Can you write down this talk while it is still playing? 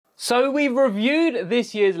So we've reviewed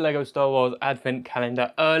this year's LEGO Star Wars Advent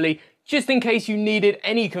Calendar early, just in case you needed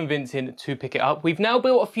any convincing to pick it up. We've now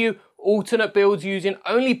built a few alternate builds using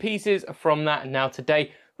only pieces from that. Now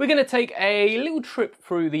today, we're going to take a little trip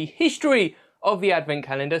through the history of the Advent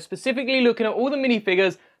Calendar, specifically looking at all the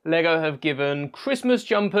minifigures LEGO have given Christmas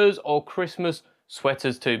jumpers or Christmas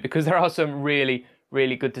sweaters to, because there are some really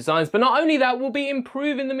good designs. But not only that, we'll be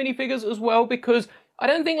improving the minifigures as well, because I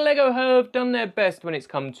don't think LEGO have done their best when it's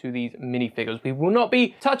come to these minifigures. We will not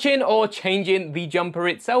be touching or changing the jumper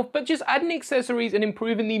itself, but just adding accessories and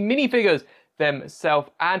improving the minifigures themselves,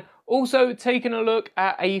 and also taking a look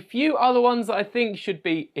at a few other ones that I think should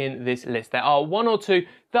be in this list. There are one or two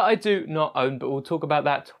that I do not own, but we'll talk about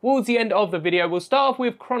that towards the end of the video. We'll start off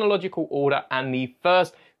with chronological order, and the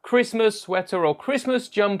first Christmas sweater or Christmas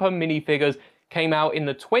jumper minifigures came out in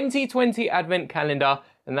the 2020 Advent Calendar,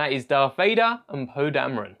 and that is Darth Vader and Poe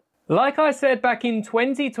Dameron. Like I said, back in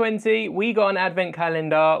 2020, we got an Advent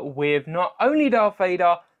Calendar with not only Darth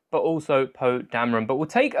Vader, but also Poe Dameron. But we'll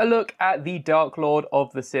take a look at the Dark Lord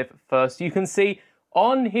of the Sith first. You can see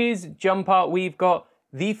on his jumper, we've got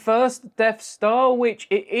the first Death Star, which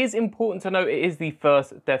it is important to note, it is the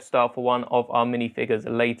first Death Star for one of our minifigures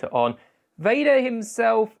later on. Vader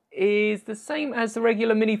himself is the same as the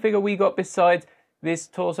regular minifigure we got besides this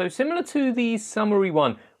torso, similar to the summary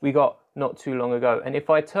one we got not too long ago. And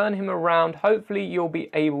if I turn him around, hopefully you'll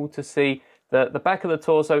be able to see that the back of the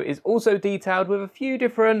torso is also detailed with a few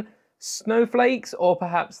different snowflakes, or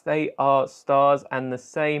perhaps they are stars, and the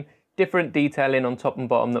same different detailing on top and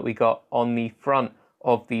bottom that we got on the front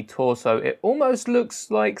of the torso. It almost looks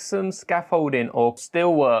like some scaffolding or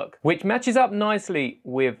steelwork, which matches up nicely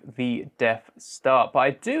with the Death Star. But I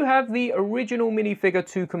do have the original minifigure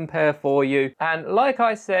to compare for you, and like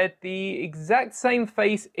I said, the exact same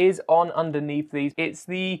face is on underneath these. It's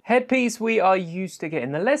the headpiece we are used to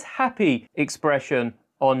getting, the less happy expression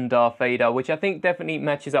on Darth Vader, which I think definitely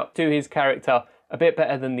matches up to his character a bit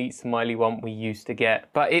better than the smiley one we used to get.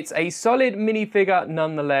 But it's a solid minifigure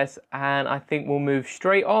nonetheless, and I think we'll move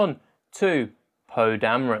straight on to Poe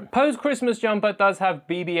Dameron. Poe's Christmas jumper does have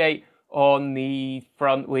BB-8 on the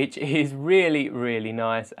front, which is really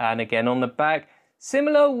nice. And again, on the back,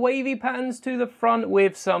 similar wavy patterns to the front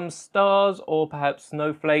with some stars or perhaps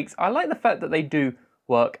snowflakes. I like the fact that they do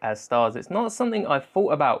work as stars. It's not something I've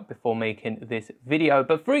thought about before making this video.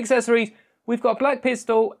 But for accessories, we've got a black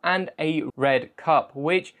pistol and a red cup,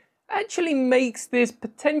 which actually makes this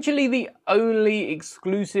potentially the only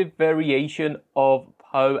exclusive variation of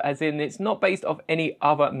Poe, as in it's not based off any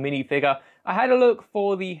other minifigure. I had a look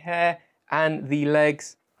for the hair and the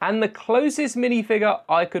legs, and the closest minifigure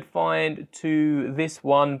I could find to this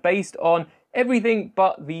one, based on everything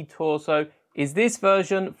but the torso, is this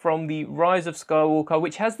version from the Rise of Skywalker,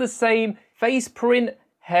 which has the same face print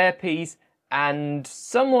hairpiece and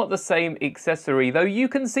somewhat the same accessory, though you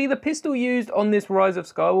can see the pistol used on this Rise of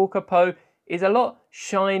Skywalker Poe is a lot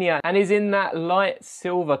shinier and is in that light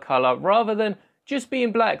silver colour rather than just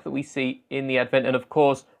being black that we see in the Advent, and of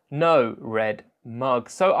course no red mug.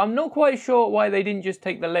 So I'm not quite sure why they didn't just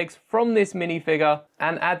take the legs from this minifigure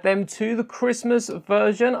and add them to the Christmas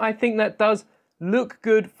version. I think that does look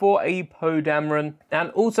good for a Poe Dameron, and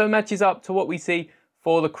also matches up to what we see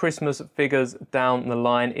for the Christmas figures down the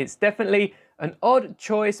line. It's definitely an odd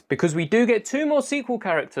choice because we do get two more sequel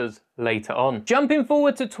characters later on. Jumping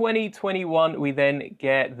forward to 2021, we then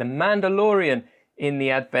get the Mandalorian in the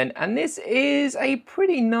Advent, and this is a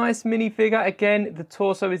pretty nice minifigure. Again, the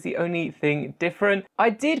torso is the only thing different. I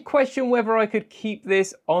did question whether I could keep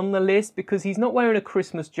this on the list because he's not wearing a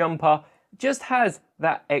Christmas jumper, just has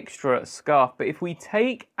that extra scarf. But if we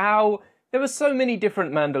take out, there were so many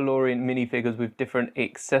different Mandalorian minifigures with different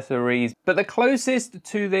accessories, but the closest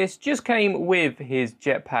to this just came with his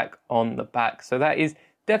jetpack on the back. So that is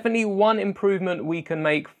definitely one improvement we can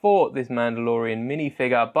make for this Mandalorian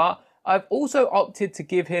minifigure. But I've also opted to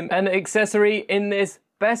give him an accessory in this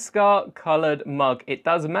Beskar colored mug. It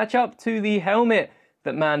does match up to the helmet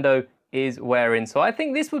that Mando is wearing. So I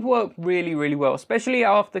think this would work really well, especially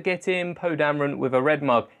after getting Poe Dameron with a red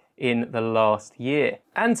mug in the last year.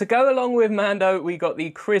 And to go along with Mando, we got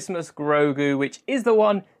the Christmas Grogu, which is the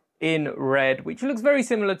one in red, which looks very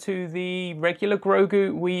similar to the regular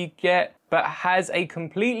Grogu we get, but has a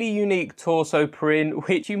completely unique torso print,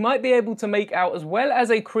 which you might be able to make out as well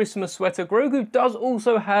as a Christmas sweater. Grogu does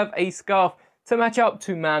also have a scarf to match up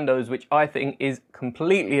to Mando's, which I think is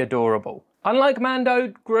completely adorable. Unlike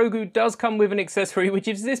Mando, Grogu does come with an accessory, which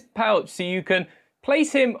is this pouch, so you can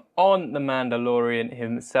place him on the Mandalorian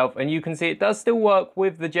himself, and you can see it does still work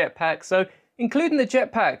with the jetpack. So including the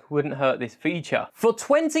jetpack wouldn't hurt this feature. For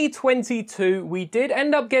 2022, we did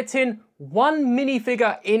end up getting one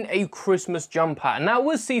minifigure in a Christmas jumper, and that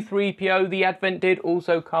was C-3PO. The Advent did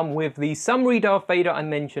also come with the summary Darth Vader I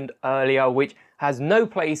mentioned earlier, which has no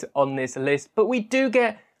place on this list, but we do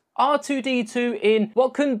get R2-D2 in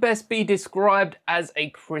what can best be described as a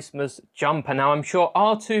Christmas jumper. Now, I'm sure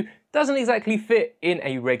R2 doesn't exactly fit in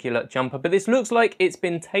a regular jumper, but this looks like it's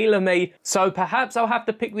been tailor-made, so perhaps I'll have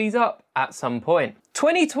to pick these up at some point.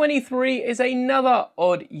 2023 is another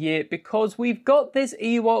odd year because we've got this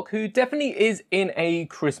Ewok who definitely is in a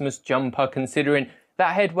Christmas jumper, considering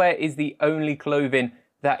that headwear is the only clothing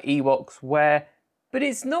that Ewoks wear, but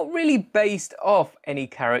it's not really based off any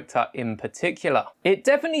character in particular. It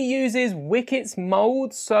definitely uses Wicket's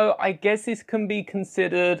mold, so I guess this can be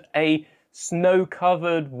considered a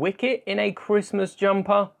snow-covered Wicket in a Christmas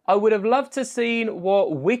jumper. I would have loved to seen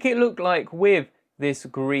what Wicket looked like with this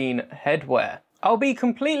green headwear. I'll be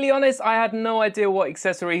completely honest, I had no idea what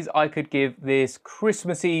accessories I could give this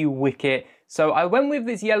Christmassy Wicket, so I went with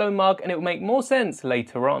this yellow mug and it will make more sense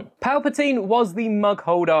later on. Palpatine was the mug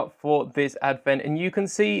holder for this Advent, and you can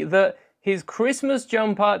see that his Christmas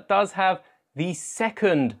jumper does have the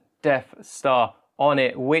second Death Star on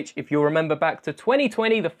it, which, if you'll remember back to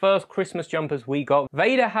 2020, the first Christmas jumpers we got,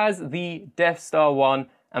 Vader has the Death Star one,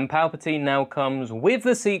 and Palpatine now comes with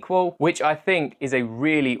the sequel, which I think is a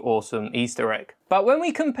really awesome Easter egg. But when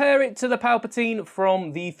we compare it to the Palpatine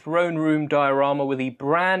from the throne room diorama with the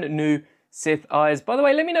brand new Sith eyes, by the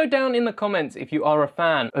way, let me know down in the comments if you are a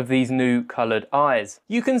fan of these new coloured eyes.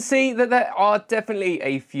 You can see that there are definitely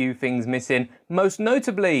a few things missing, most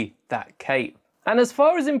notably that cape. And as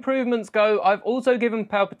far as improvements go, I've also given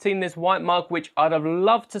Palpatine this white mug, which I'd have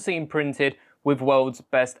loved to see printed with World's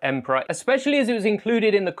Best Emperor, especially as it was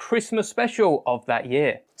included in the Christmas special of that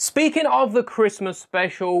year. Speaking of the Christmas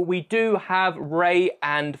special, we do have Rey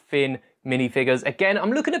and Finn minifigures. Again,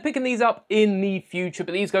 I'm looking at picking these up in the future,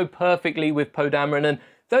 but these go perfectly with Poe Dameron, and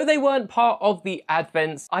though they weren't part of the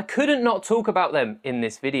Advents, I couldn't not talk about them in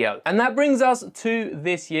this video. And that brings us to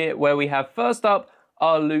this year, where we have first up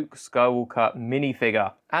our Luke Skywalker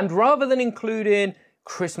minifigure. And rather than including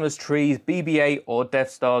Christmas trees, BB-8 or Death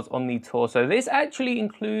Stars on the torso, this actually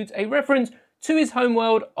includes a reference to his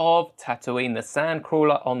homeworld of Tatooine, the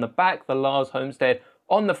Sandcrawler on the back, the Lars homestead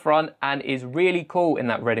on the front, and is really cool in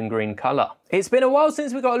that red and green colour. It's been a while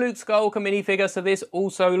since we got a Luke Skywalker minifigure, so this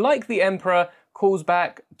also, like the Emperor, calls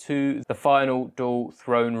back to the final dual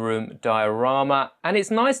throne room diorama. And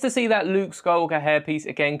it's nice to see that Luke Skywalker hairpiece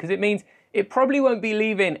again, because it means it probably won't be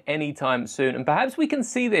leaving anytime soon, and perhaps we can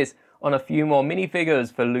see this on a few more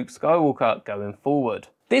minifigures for Luke Skywalker going forward.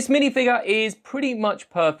 This minifigure is pretty much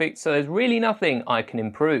perfect, so there's really nothing I can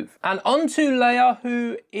improve. And on to Leia,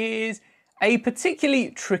 who is a particularly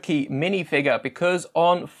tricky minifigure, because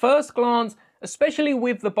on first glance, especially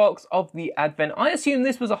with the box of the Advent, I assume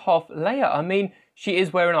this was a Hoth Leia. I mean, she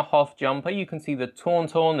is wearing a Hoth jumper. You can see the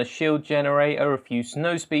Tauntaun, the shield generator, a few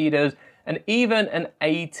snow speeders, and even an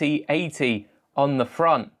AT-AT on the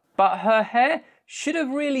front. But her hair should have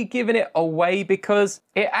really given it away, because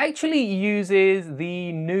it actually uses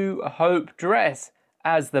the New Hope dress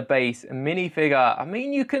as the base minifigure. I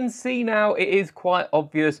mean, you can see now it is quite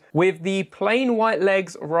obvious with the plain white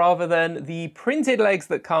legs rather than the printed legs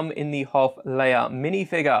that come in the Hoth Leia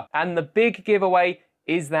minifigure. And the big giveaway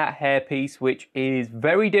is that hairpiece, which is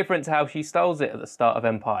very different to how she styles it at the start of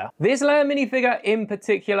Empire. This Leia minifigure in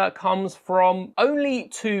particular comes from only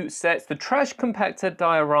two sets, the Trash Compactor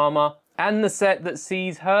diorama and the set that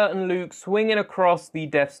sees her and Luke swinging across the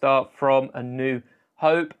Death Star from A New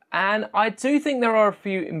Hope. And I do think there are a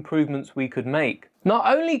few improvements we could make. Not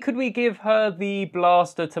only could we give her the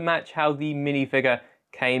blaster to match how the minifigure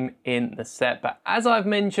came in the set, but as I've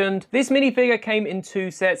mentioned, this minifigure came in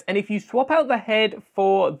two sets, and if you swap out the head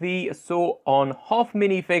for the Assault on Hoth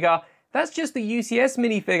minifigure, that's just the UCS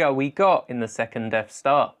minifigure we got in the second Death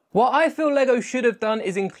Star. What I feel LEGO should have done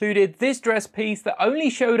is included this dress piece that only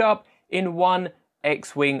showed up in one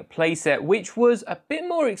X-Wing playset, which was a bit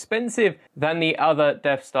more expensive than the other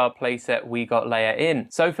Death Star playset we got Leia in.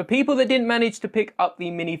 So for people that didn't manage to pick up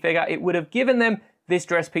the minifigure, it would have given them this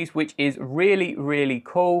dress piece, which is really, really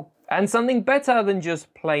cool, and something better than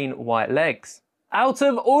just plain white legs. Out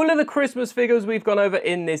of all of the Christmas figures we've gone over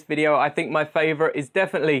in this video, I think my favourite is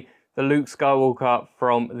definitely the Luke Skywalker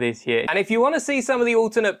from this year. And if you want to see some of the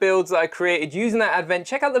alternate builds that I created using that Advent,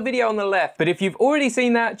 check out the video on the left. But if you've already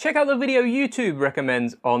seen that, check out the video YouTube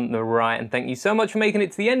recommends on the right. And thank you so much for making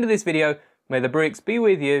it to the end of this video. May the bricks be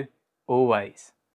with you always.